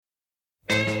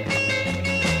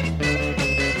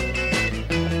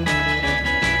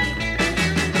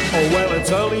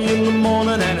it's early in the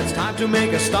morning and it's time to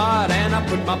make a start. And I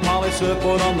put my poly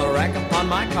surfboard on the rack upon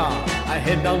my car. I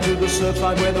head down to the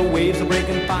surfside where the waves are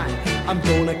breaking fine. I'm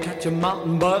gonna catch a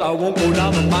mountain, but I won't go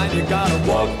down the mine. You gotta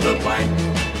walk the plank,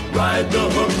 ride the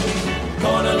hook,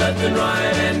 corner left and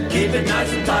right, and keep it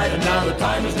nice and tight. And now the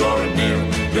time is drawing near.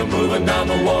 You're moving down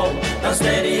the wall. Now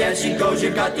steady as she goes. You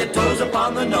got your toes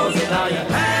upon the nose, and now you're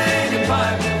hanging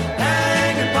pipe,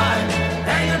 hanging pipe,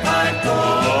 hanging pipe,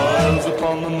 toes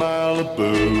upon the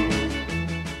Malibu.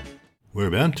 We're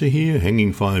about to hear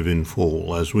Hanging Five in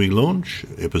full as we launch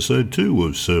Episode 2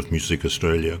 of Surf Music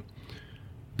Australia.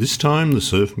 This time the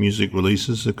surf music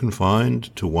releases are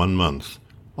confined to 1 month,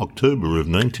 October of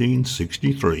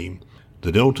 1963.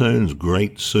 The Deltones'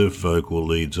 great surf vocal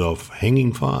leads off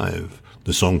Hanging Five,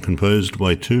 the song composed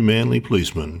by two Manly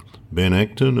policemen, Ben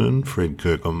Acton and Fred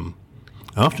Kirkham.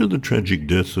 After the tragic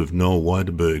death of Noel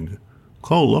Weiderberg,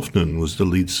 Cole Lofton was the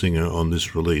lead singer on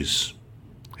this release.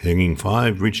 Hanging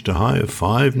Five reached a high of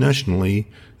 5 nationally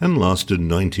and lasted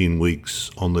 19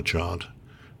 weeks on the chart.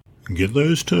 Get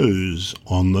those toes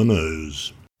on the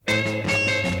nose.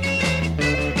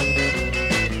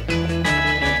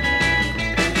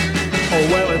 Oh,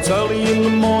 well, it's early in the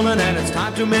morning and it's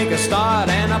time to make a start.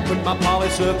 And I put my poly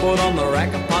surfboard on the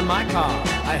rack upon my car.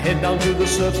 I head down to the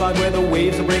surfside where the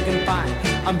waves are breaking fine.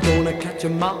 I'm gonna catch a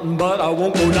mountain, but I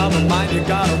won't go down the mine. You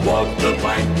gotta walk the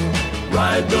plank,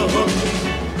 ride the hook,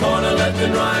 corner left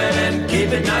and right, and keep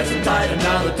it nice and tight. And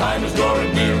now the time is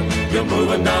drawing near. You're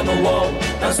moving down the wall.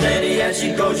 Now steady as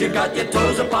she goes. You got your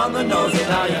toes upon the nose, and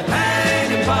now you're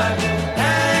hanging pipe,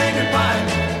 hanging pipe,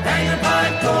 hanging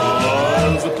pipe,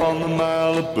 toes upon the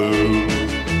Malibu.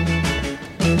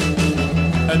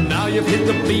 And now you've hit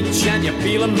the beach and you're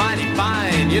feeling mighty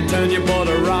fine. You turn your boat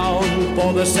around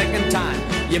for the second time.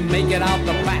 You make it out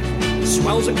the back. The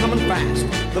swells are coming fast.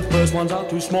 The first ones are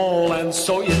too small, and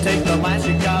so you take the last.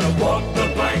 You gotta walk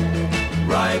the plank,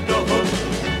 ride the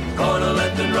hook, corner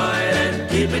left and right, and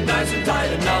keep it nice and tight.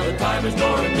 And now the time is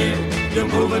drawing near. You're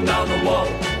moving down the wall.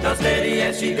 Now steady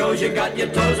as she goes. You got your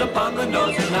toes upon the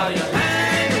nose, and now you're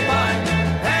hanging by,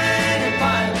 hanging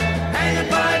by, hanging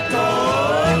by,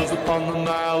 toes upon the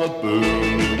Malibu.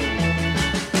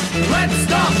 Let's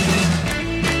stop.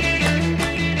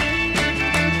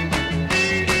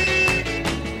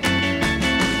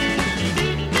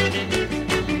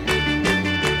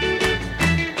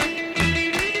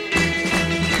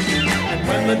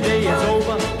 The day is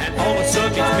over and all the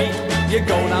circuits meet. You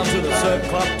go down to the surf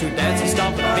club to dance and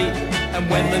stomp and beat. And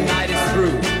when the night is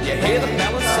through, you hear the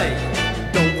fellas say,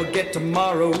 don't forget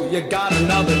tomorrow, you got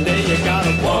another day. You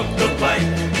gotta walk the plank,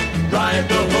 ride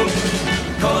the hook,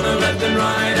 corner left and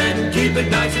right, and keep it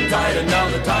nice and tight. And now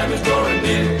the time is drawing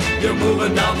near. You're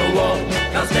moving down the wall.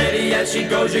 Now steady as she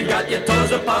goes. You got your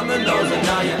toes upon the nose, and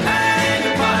now you're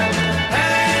hanging by,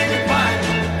 hanging by,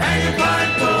 hanging by,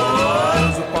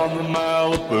 toes upon the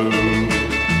Malibu.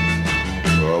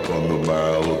 Up on the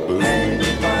Malibu.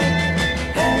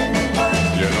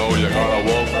 You know you gotta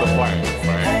walk the plank,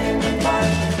 Frank.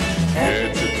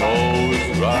 Get your toes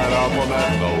right up on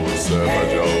that nose, Surfer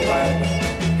Joe.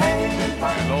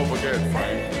 And don't forget,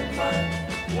 Frank,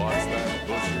 watch that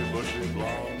bushy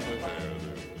blonde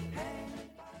hairdo.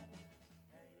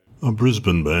 A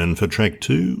Brisbane band for track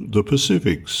 2, The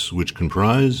Pacifics, which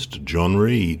comprised John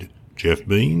Reid, Jeff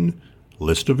Bean,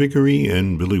 Lester Vickery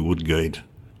and Billy Woodgate.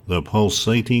 The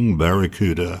Pulsating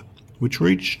Barracuda, which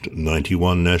reached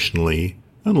 91 nationally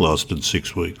and lasted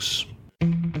 6 weeks.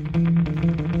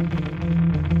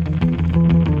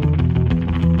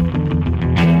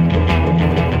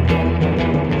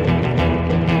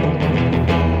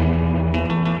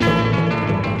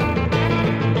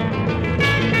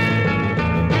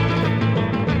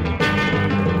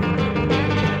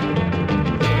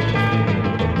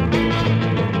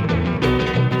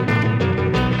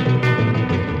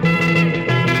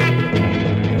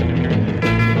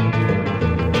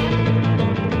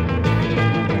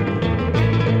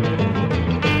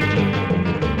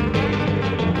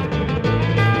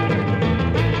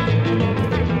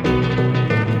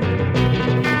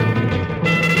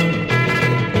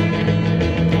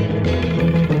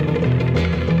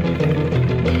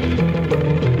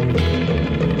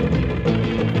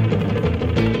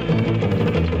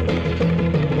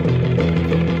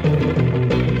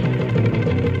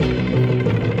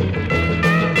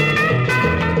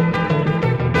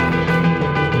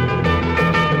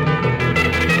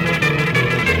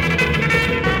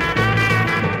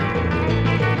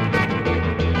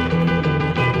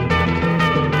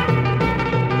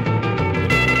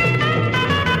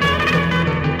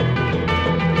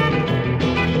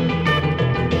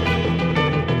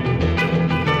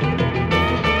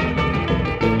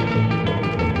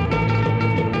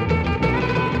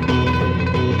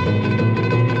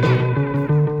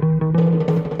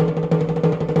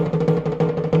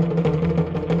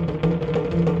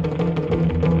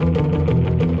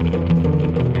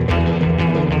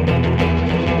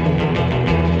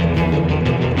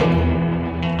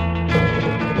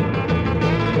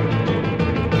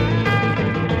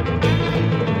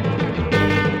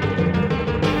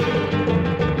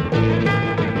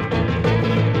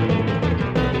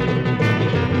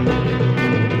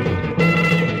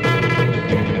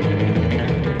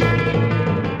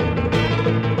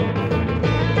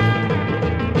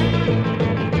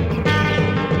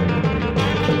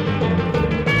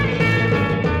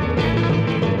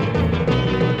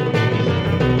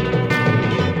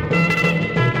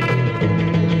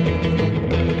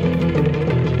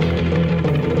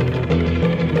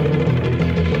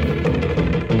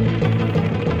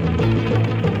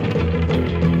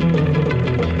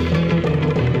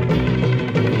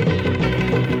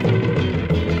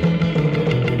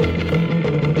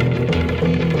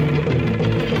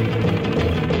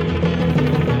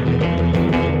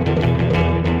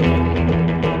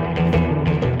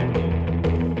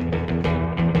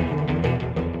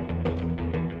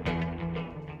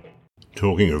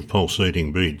 Talking of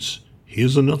pulsating beats,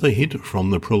 here's another hit from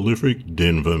the prolific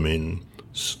Denver men,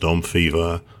 Stomp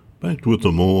Fever, backed with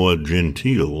the more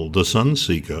genteel The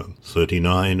Sunseeker,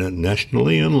 39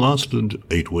 nationally and lasted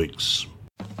 8 weeks.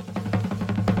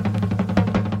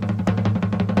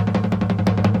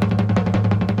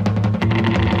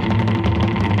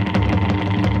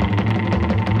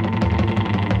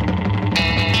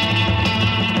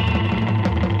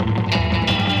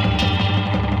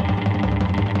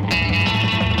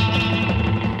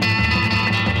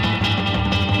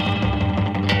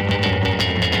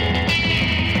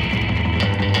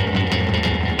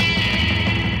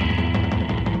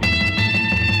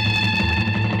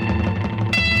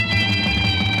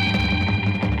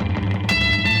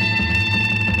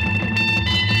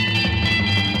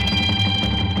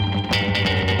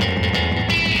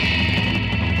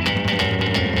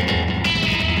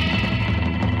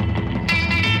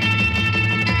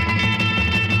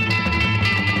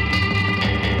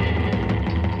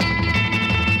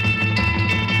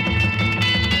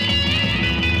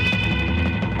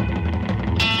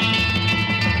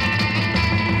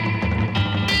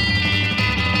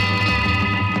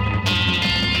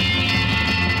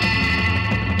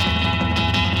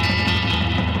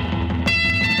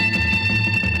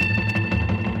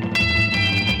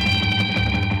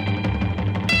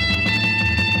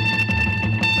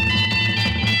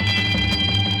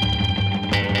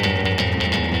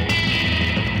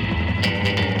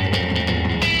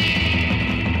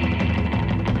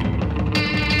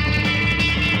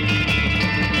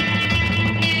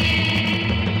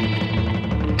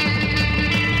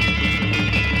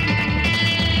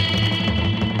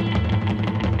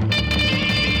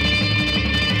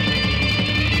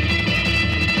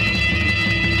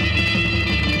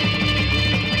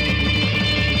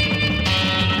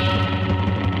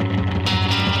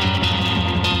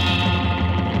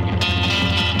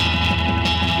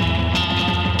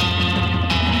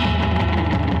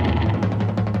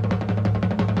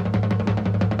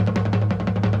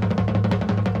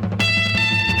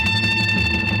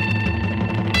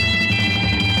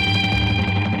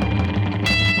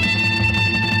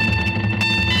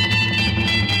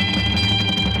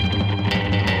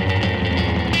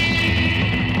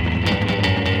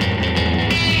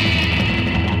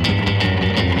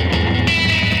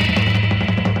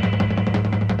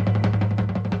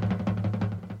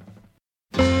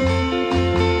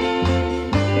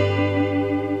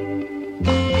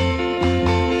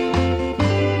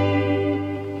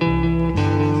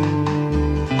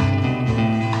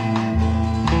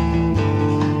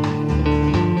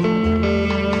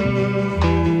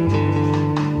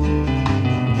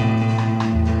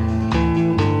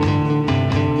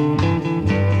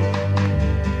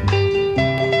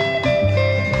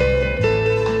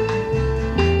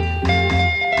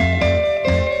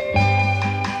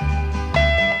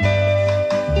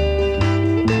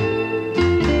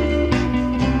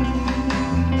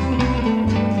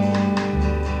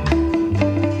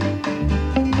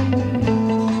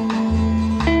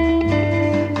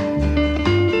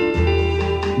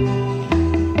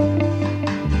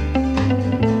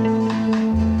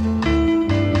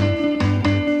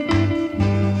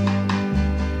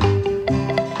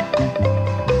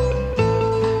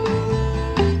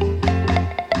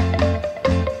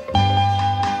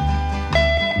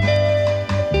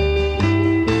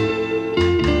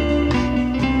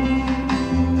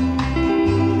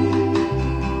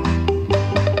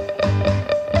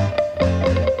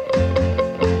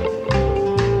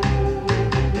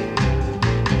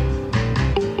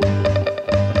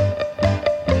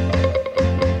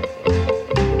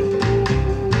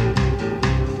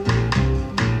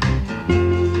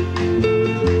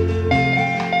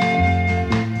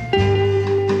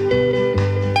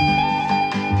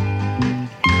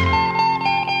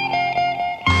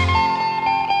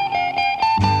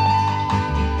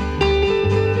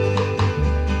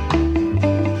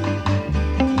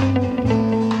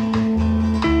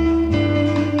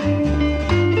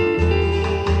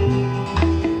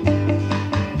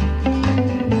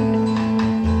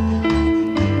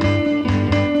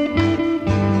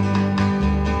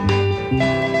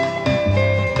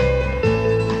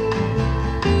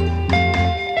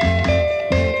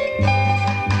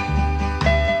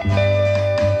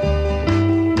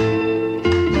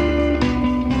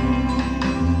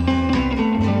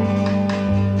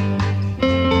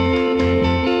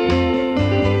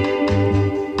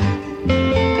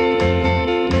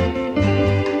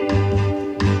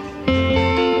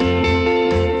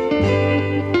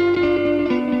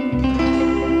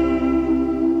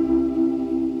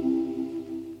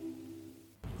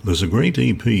 There's a great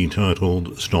EP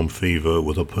titled Stomp Fever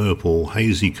with a purple,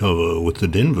 hazy cover with the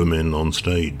Denver Men on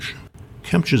stage.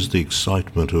 Captures the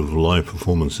excitement of live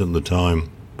performance at the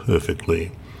time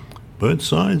perfectly. Both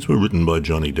sides were written by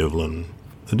Johnny Devlin.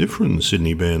 A different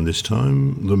Sydney band this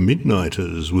time, the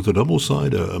Midnighters, with a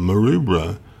double-sider,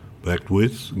 Maroubra, backed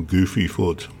with Goofy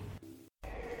Foot.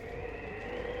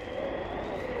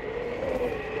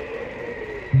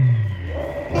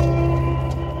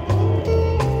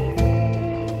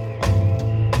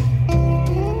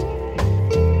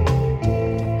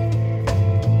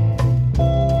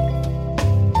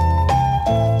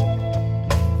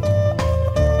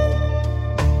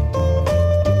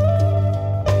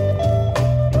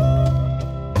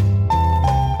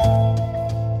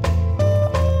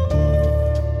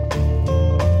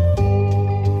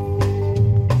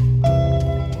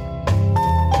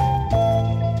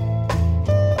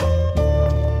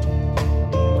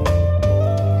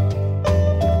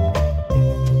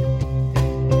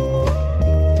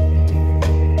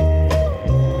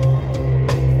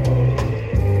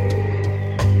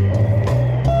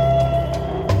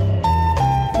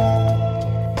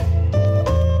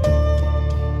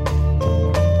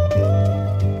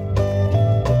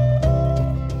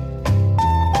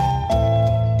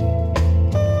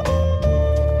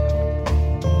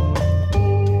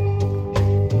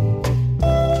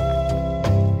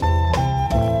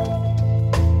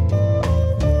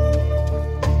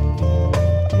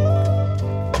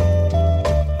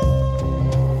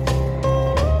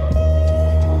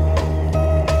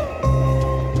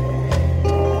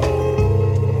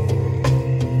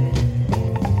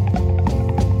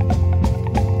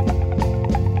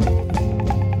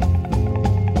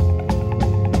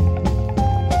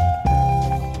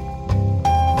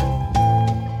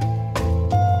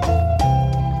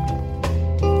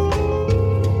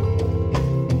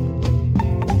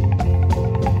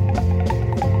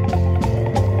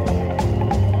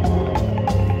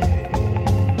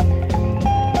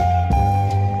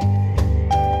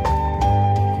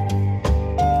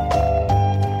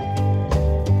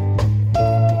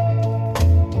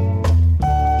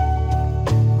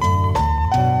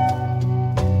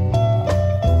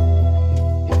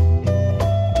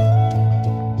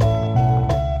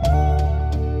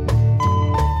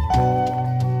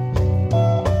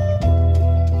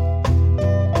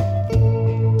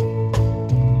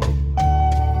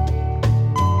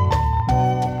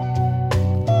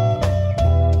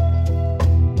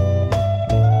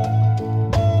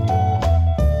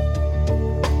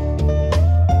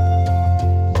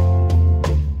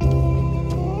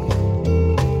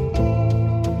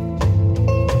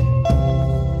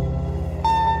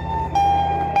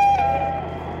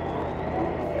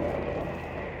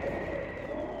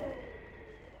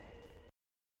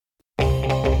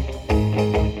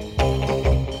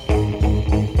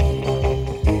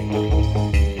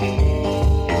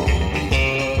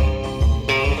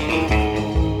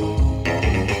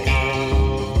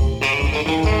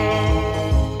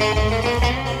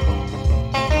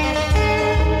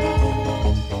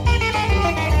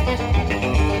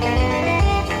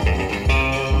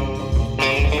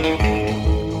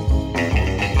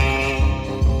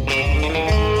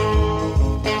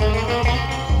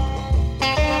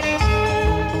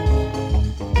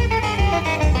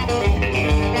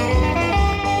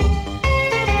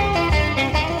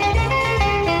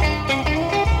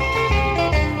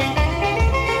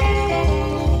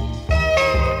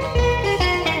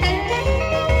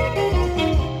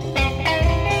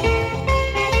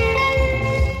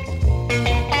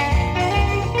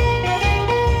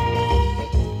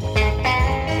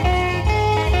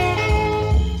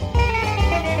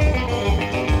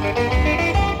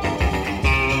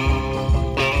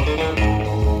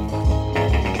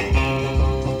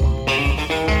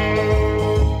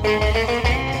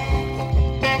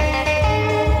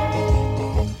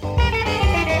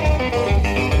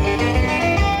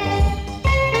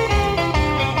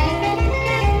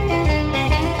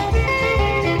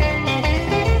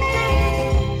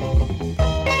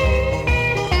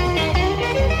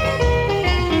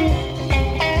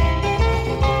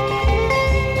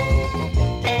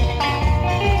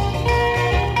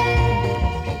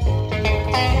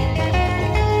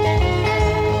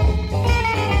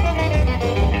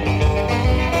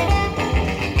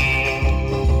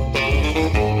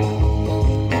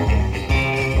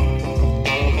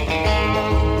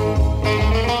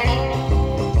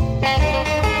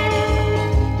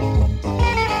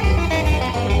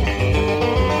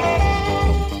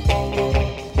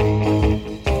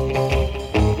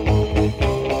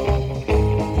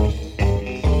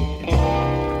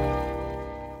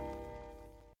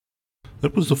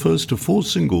 That was the first of 4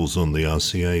 singles on the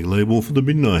RCA label for the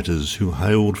Midnighters, who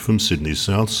hailed from Sydney's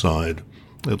south side.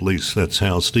 At least that's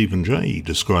how Stephen Jay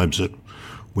describes it.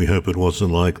 We hope it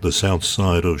wasn't like the south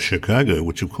side of Chicago,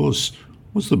 which of course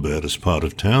was the baddest part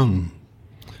of town.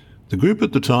 The group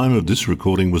at the time of this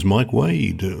recording was Mike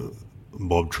Wade,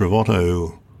 Bob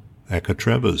Travato, Aka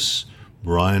Travis,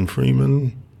 Brian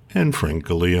Freeman, and Frank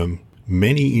Galea.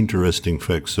 Many interesting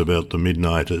facts about the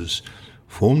Midnighters.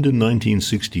 Formed in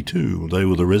 1962, they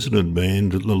were the resident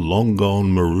band at the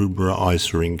long-gone Maroubra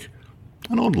Ice Rink,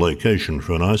 an odd location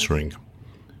for an ice rink.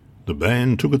 The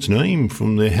band took its name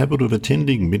from their habit of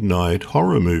attending midnight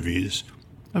horror movies,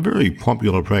 a very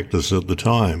popular practice at the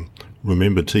time.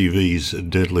 Remember TV's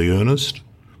Deadly Ernest?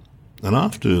 And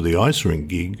after the ice rink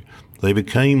gig, they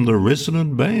became the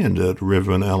resident band at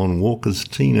Reverend Alan Walker's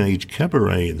Teenage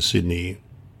Cabaret in Sydney.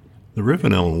 The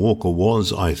Reverend Alan Walker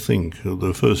was, I think,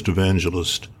 the first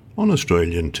evangelist on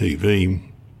Australian TV.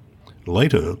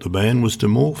 Later, the band was to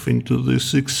morph into the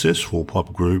successful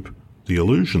pop group, The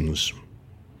Illusions.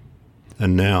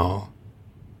 And now,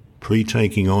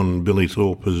 pre-taking on Billy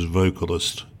Thorpe as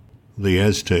vocalist, The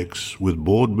Aztecs with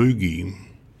Board Boogie.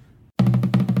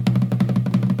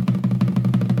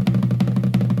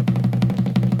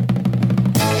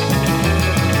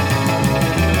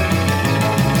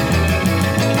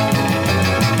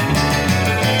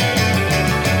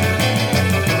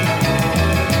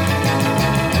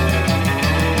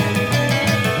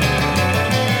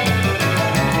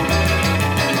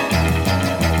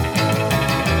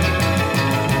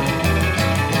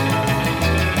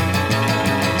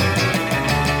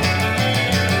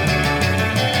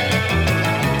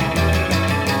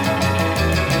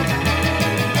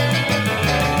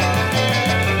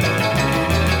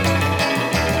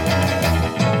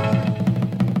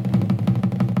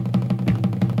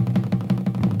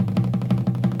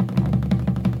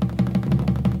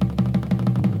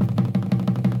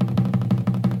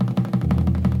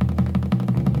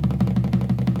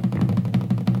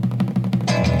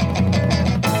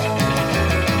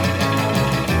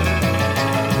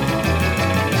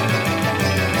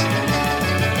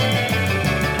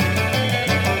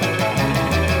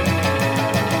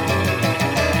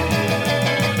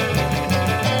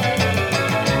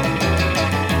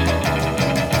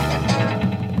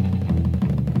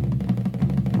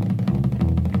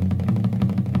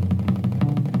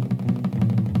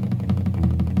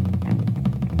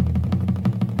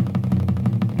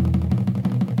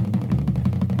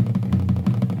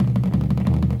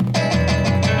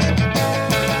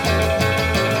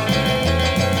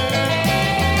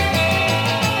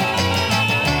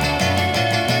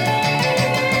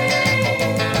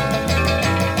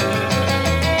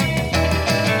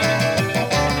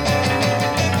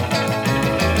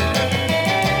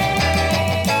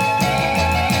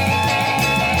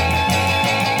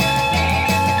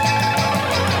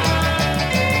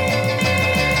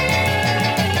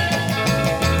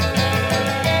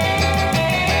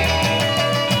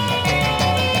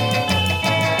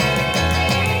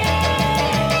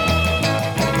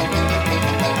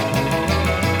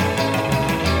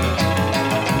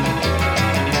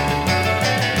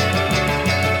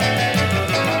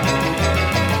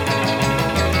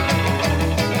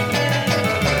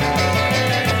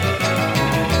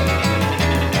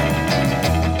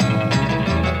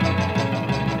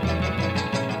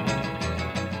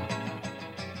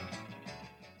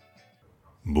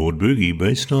 Board Boogie,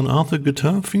 based on Arthur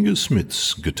Guitar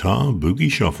Fingersmith's Guitar Boogie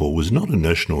Shuffle, was not a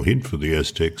national hit for the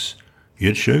Aztecs,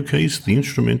 yet showcased the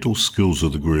instrumental skills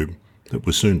of the group that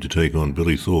were soon to take on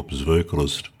Billy Thorpe as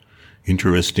vocalist.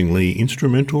 Interestingly,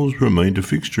 instrumentals remained a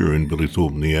fixture in Billy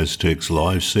Thorpe and the Aztecs'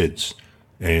 live sets,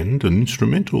 and an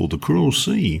instrumental, The Cruel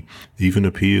Sea, even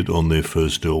appeared on their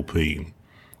first LP.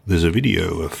 There's a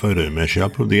video, a photo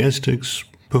mashup of the Aztecs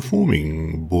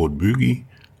performing Board Boogie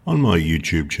on my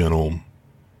YouTube channel.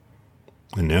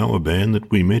 And now a band that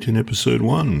we met in episode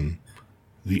 1,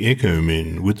 the Echo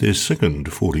Men, with their second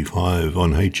 45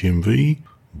 on HMV,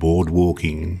 Board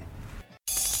Walking.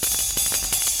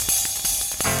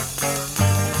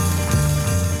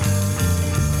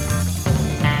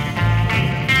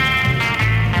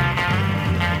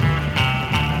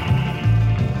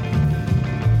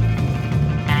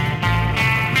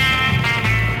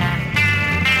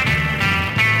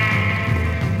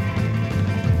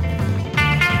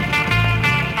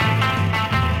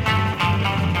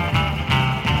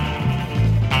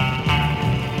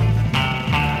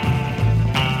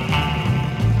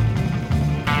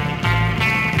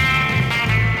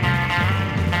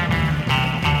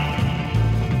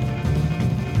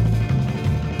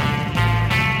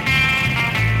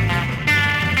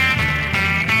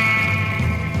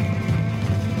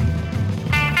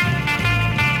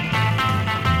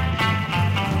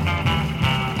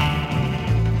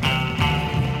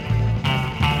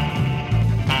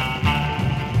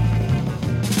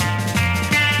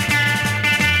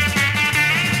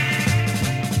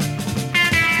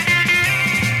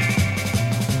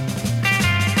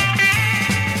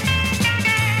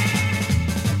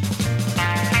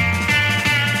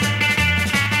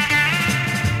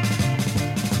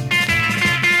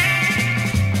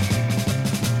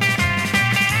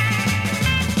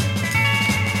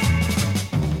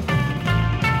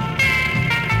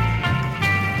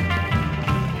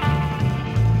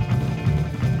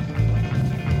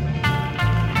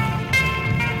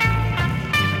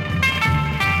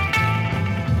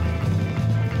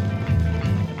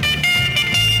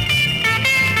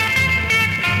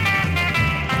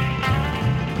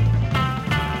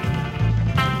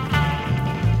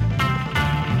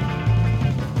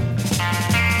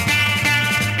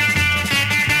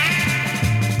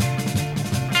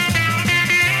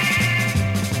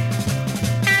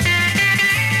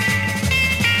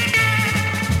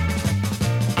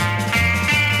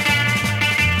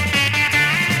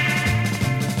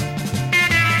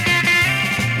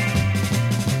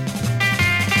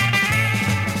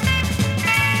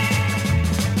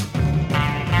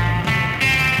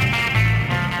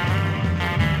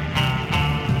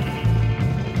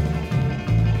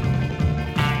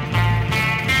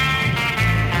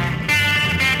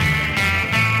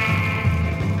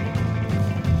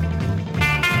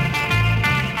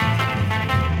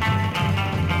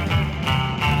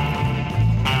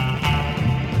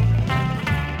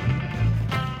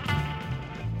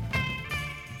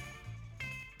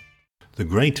 The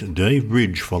great Dave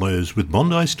Bridge follows with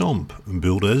Bondi Stomp,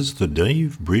 billed as the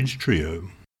Dave Bridge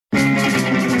Trio.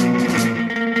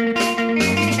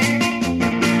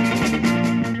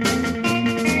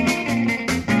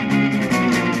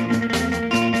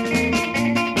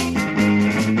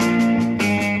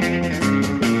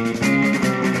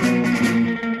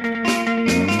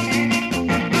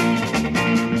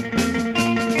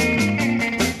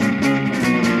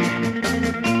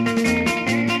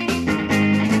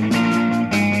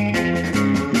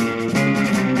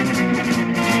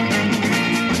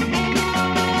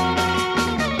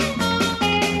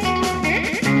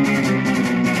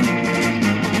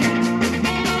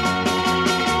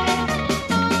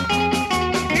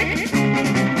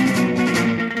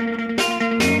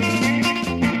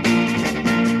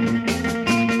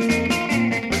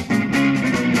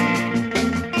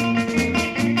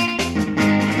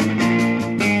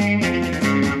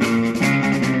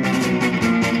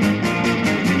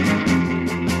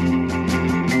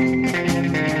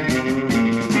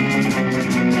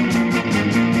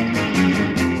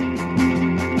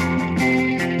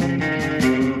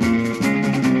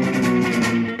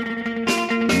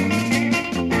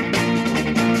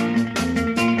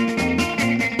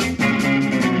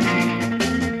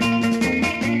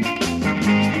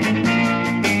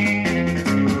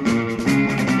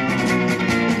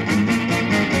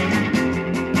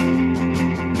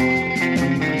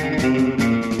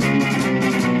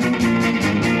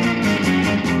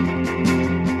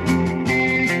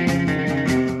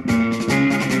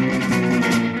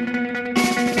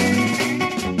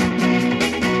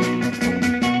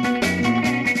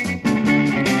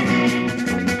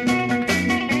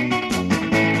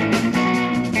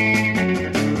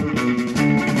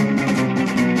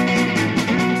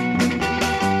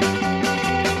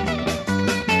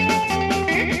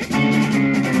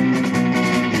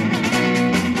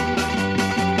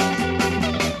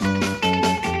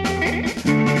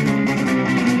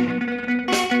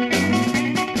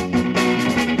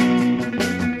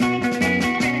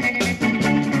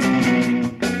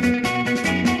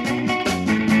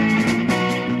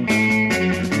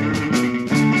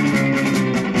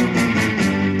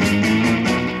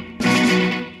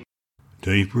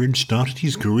 Dave Bridge started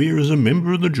his career as a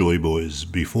member of the Joy Boys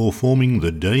before forming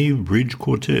the Dave Bridge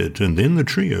Quartet and then the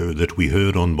trio that we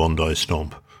heard on Bondi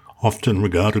Stomp, often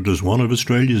regarded as one of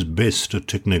Australia's best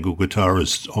technical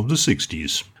guitarists of the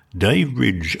 60s. Dave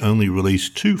Bridge only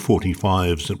released 2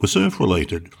 45s that were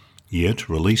surf-related, yet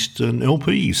released an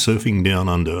LP, Surfing Down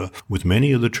Under, with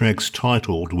many of the tracks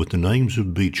titled with the names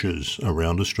of beaches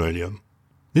around Australia.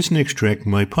 This next track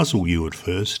may puzzle you at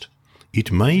first. It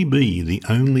may be the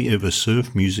only ever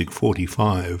surf music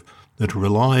 45 that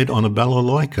relied on a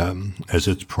balalaika as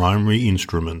its primary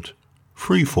instrument.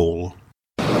 Freefall.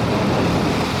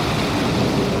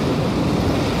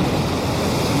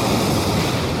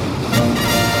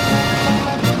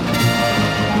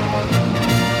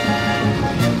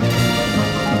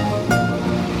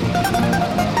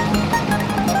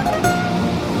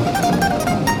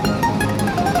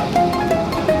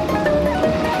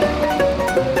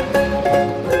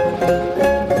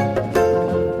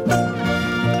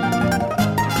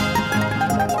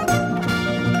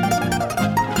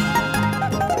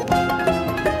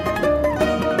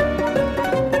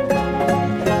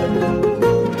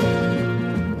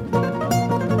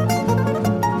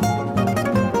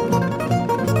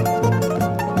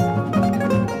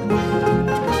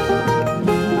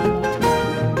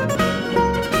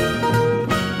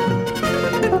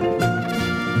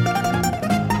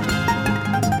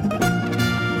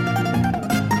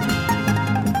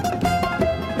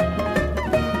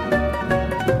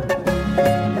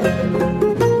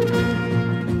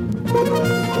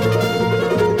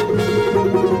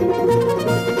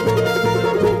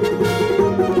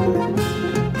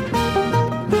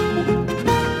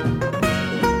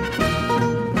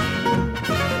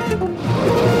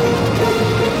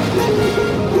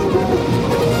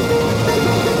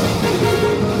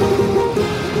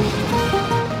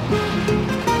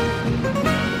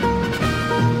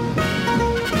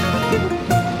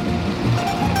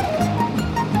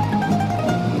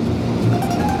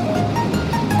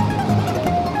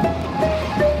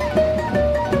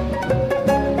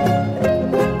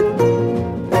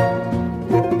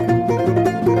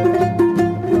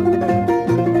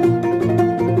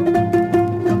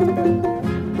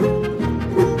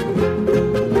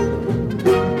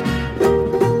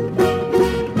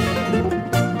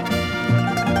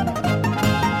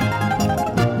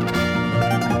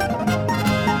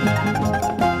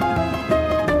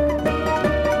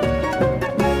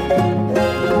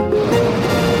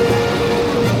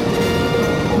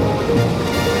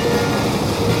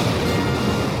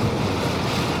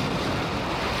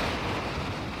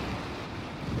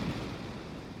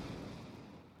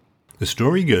 The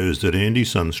story goes that Andy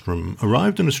Sundstrom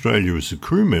arrived in Australia as a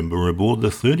crew member aboard the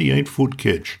 38-foot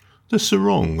ketch, the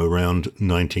Sarong, around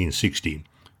 1960.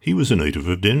 He was a native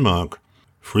of Denmark.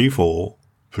 Freefall,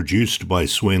 produced by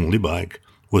Sven Libak,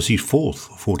 was his fourth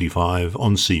 45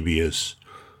 on CBS.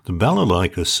 The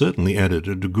Balalaika certainly added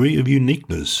a degree of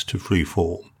uniqueness to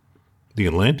Freefall. The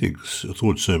Atlantics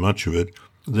thought so much of it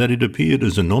that it appeared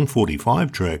as a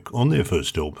non-45 track on their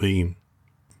first LP.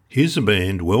 Here's a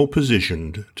band well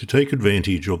positioned to take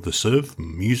advantage of the surf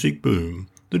music boom,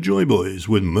 the Joy Boys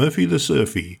with Murphy the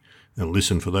Surfy, and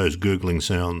listen for those gurgling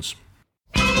sounds.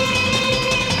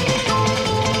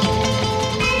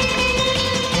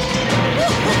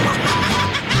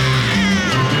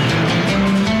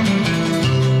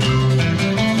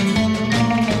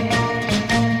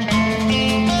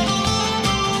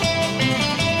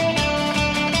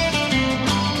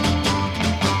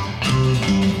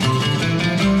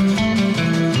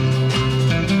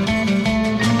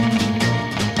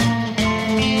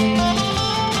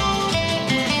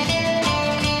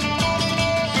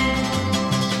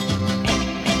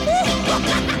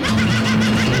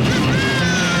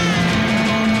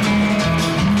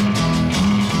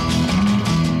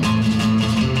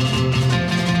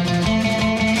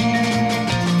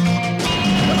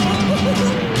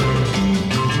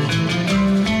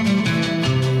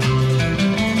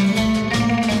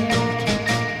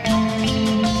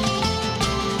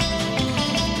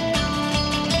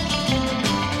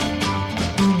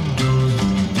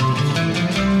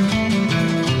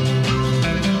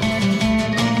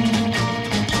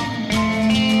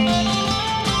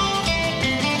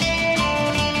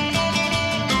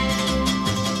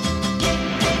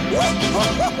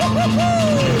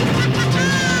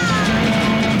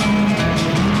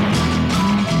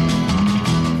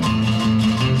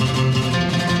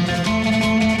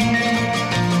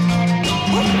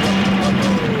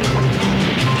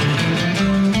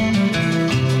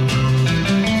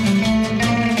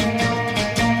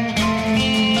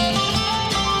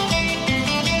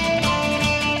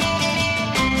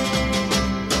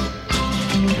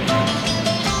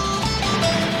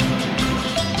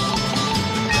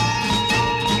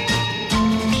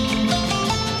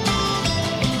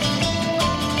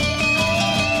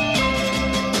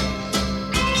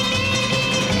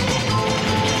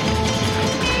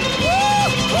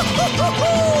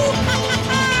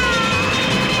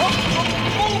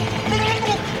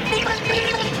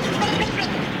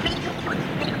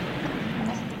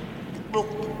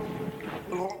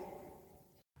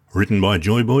 Written by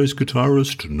Joy Boys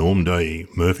guitarist Norm Day,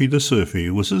 Murphy the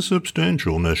Surfy was a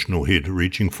substantial national hit,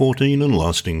 reaching 14 and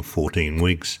lasting 14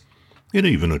 weeks. It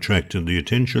even attracted the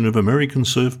attention of American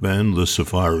surf band The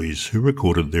Safaris, who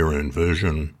recorded their own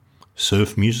version.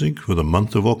 Surf music for the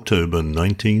month of October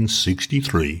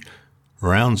 1963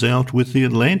 rounds out with the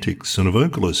Atlantics and a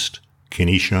vocalist,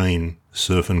 Kenny Shane,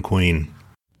 Surfin' Queen.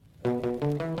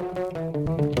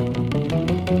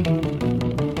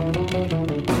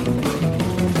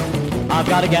 I've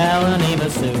got a gal in Eva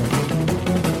Sue,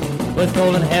 with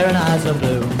golden hair and eyes of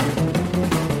blue.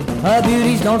 Her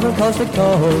beauty's known from coast to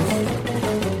coast,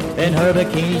 in her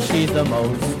bikini she's the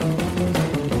most.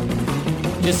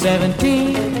 Just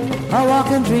 17, a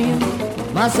walking dream,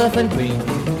 my surfing queen.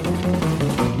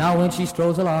 Now when she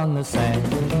strolls along the sand,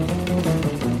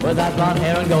 with that blonde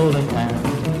hair and golden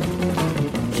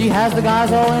tan, she has the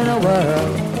guys all in her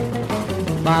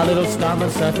world, my little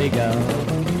stubborn surfy girl.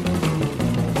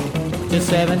 Just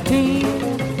 17,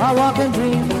 I walk and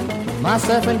dream, my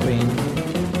surfing queen.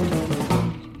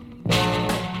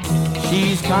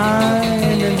 She's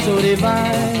kind and so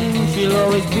divine, she'll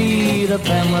always be the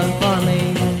penman for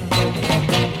me.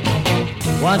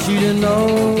 Want you to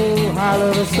know I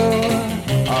love her so,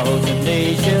 I hope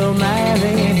someday she'll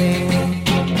marry me.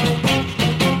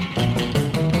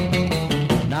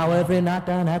 Now every night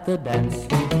down at the dance,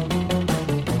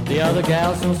 the other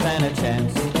gals don't stand a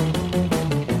chance.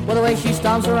 Well, the way she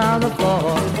stomps around the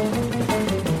floor,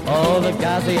 all the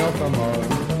guys they all for more.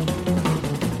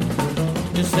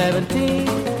 Just 17,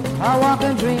 I walk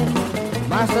and dream,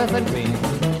 my surfing queen.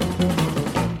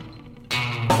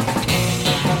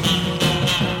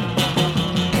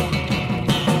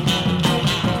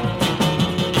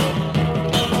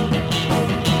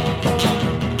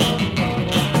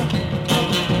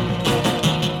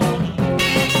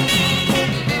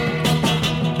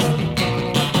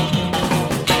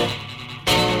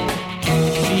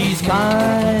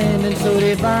 Kind and so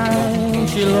divine,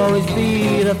 she'll always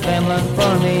be the feminine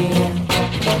for me.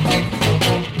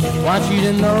 Want you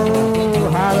to know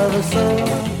I love her so,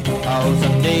 oh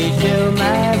someday she'll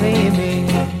marry me.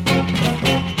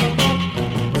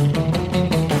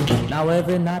 Now every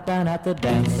every night down at the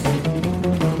dance.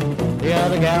 The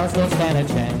other gals don't stand a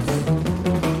chance.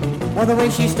 Well, the way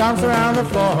she stomps around the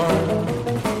floor,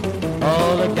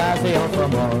 oh, the guys, they hope for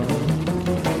more.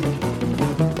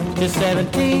 Just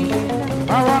 17,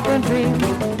 I walk and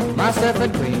dream, myself a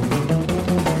queen,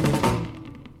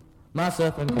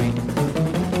 myself and queen,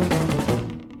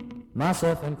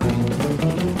 myself and queen.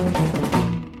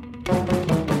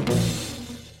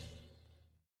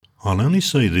 I'll only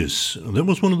say this, that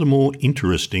was one of the more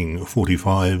interesting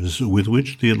 45s with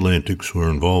which the Atlantics were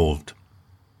involved.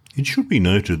 It should be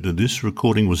noted that this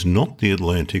recording was not the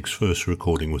Atlantics' first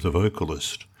recording with a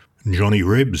vocalist. Johnny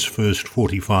Reb's first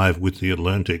 45 with the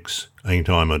Atlantics, Ain't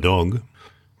I'm a Dog,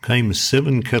 came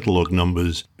 7 catalogue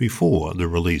numbers before the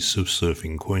release of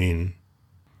Surfing Queen.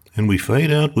 And we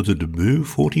fade out with a debut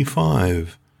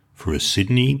 45 for a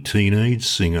Sydney teenage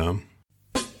singer.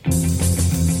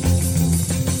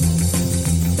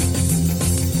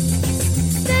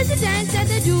 There's a dance that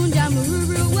they're doing down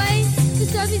Maroubra way. The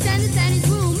surfies and the sandies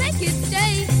will make it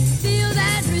stay. Feel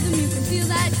that rhythm, you can feel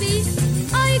that beat.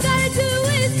 All you gotta do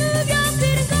is move your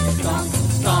feet and go stomp,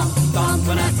 stomp, stomp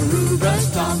on that Maroubra,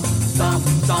 stomp, stomp,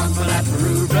 stomp on that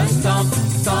Maroubra, stomp,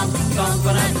 stomp, stomp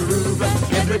on that Maroubra.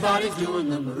 Everybody's doing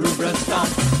the Maroubra stomp.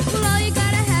 Well, all you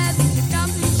gotta have is your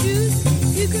stomping shoes.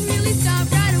 You can really stomp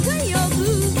right away.